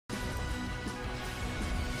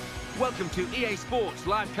Welcome to EA Sports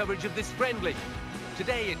live coverage of this friendly.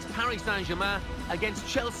 Today it's Paris Saint-Germain against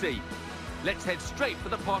Chelsea. Let's head straight for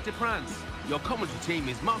the Parc des Princes. Your commentary team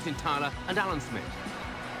is Martin Tyler and Alan Smith.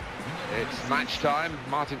 It's match time.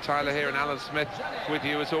 Martin Tyler here and Alan Smith with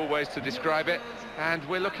you as always to describe it. And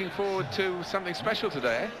we're looking forward to something special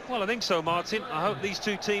today, eh? Well, I think so, Martin. I hope these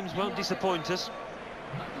two teams won't disappoint us.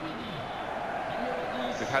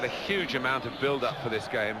 We've had a huge amount of build-up for this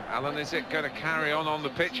game. Alan, is it going to carry on the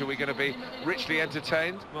pitch? Are we going to be richly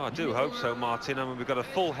entertained? Well, I do hope so, Martin. I mean, we've got a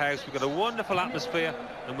full house, we've got a wonderful atmosphere,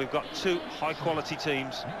 and we've got two high-quality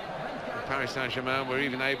teams. Paris Saint-Germain were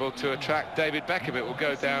even able to attract David Beckham. It will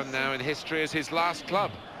go down now in history as his last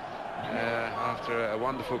club after a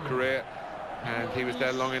wonderful career, and he was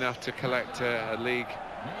there long enough to collect a league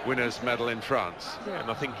winners medal in France. Yeah,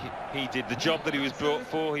 and I think he did the job that he was brought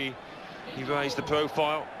for. He raised the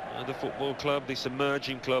profile of the football club, this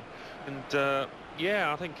emerging club, and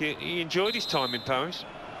yeah, I think he enjoyed his time in Paris.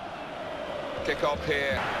 Kick off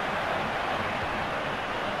here.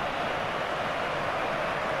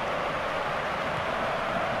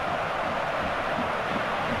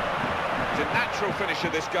 It's a natural finisher,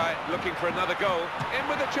 this guy, looking for another goal. In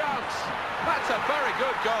with a chance. That's a very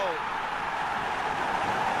good goal.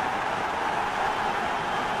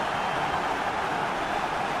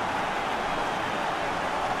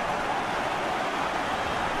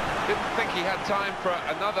 Didn't think he had time for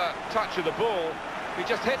another touch of the ball. He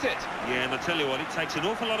just hit it. Yeah, and I tell you what, it takes an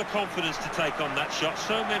awful lot of confidence to take on that shot.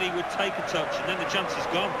 So many would take a touch and then the chance is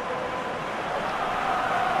gone.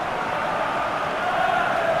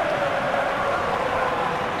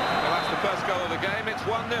 Well, that's the first goal of the game. It's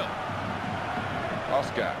 1-0.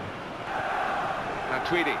 Oscar. Now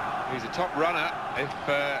Tweedy, he's a top runner. If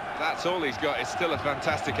that's all he's got, it's still a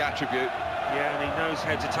fantastic attribute. Yeah, and he knows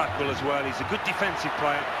how to tackle as well. He's a good defensive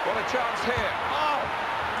player. What a chance here. Oh!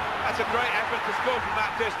 That's a great effort to score from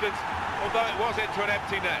that distance, although it was into an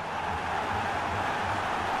empty net.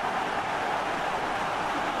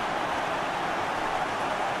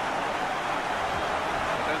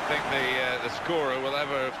 I don't think the scorer will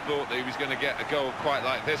ever have thought that he was going to get a goal quite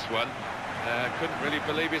like this one. Couldn't really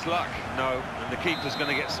believe his luck. No, and the keeper's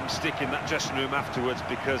going to get some stick in that dressing room afterwards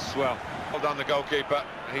because, well... Well done, the goalkeeper.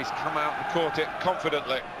 He's come out and caught it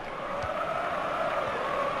confidently.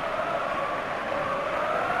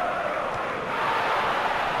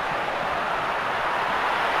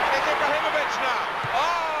 It's Ibrahimovic now.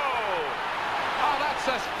 Oh! Oh, that's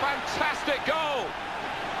a fantastic goal.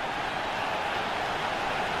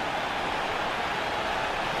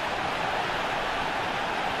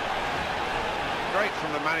 Great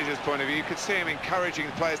from the manager's point of view. You could see him encouraging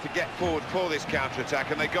the players to get forward for this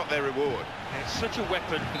counter-attack, and they got their reward. It's such a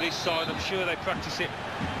weapon for this side. I'm sure they practice it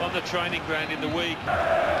on the training ground in the week.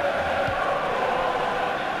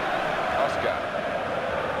 Oscar.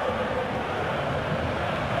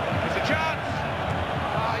 It's a chance.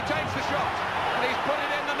 Oh, he takes the shot, and he's put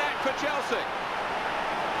it in the net for Chelsea.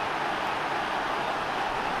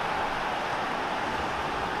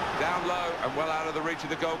 Down low and well out of the reach of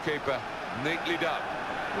the goalkeeper. Neatly done.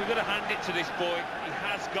 We've got to hand it to this boy. He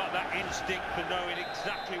has got that instinct for knowing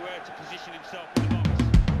exactly where to position himself.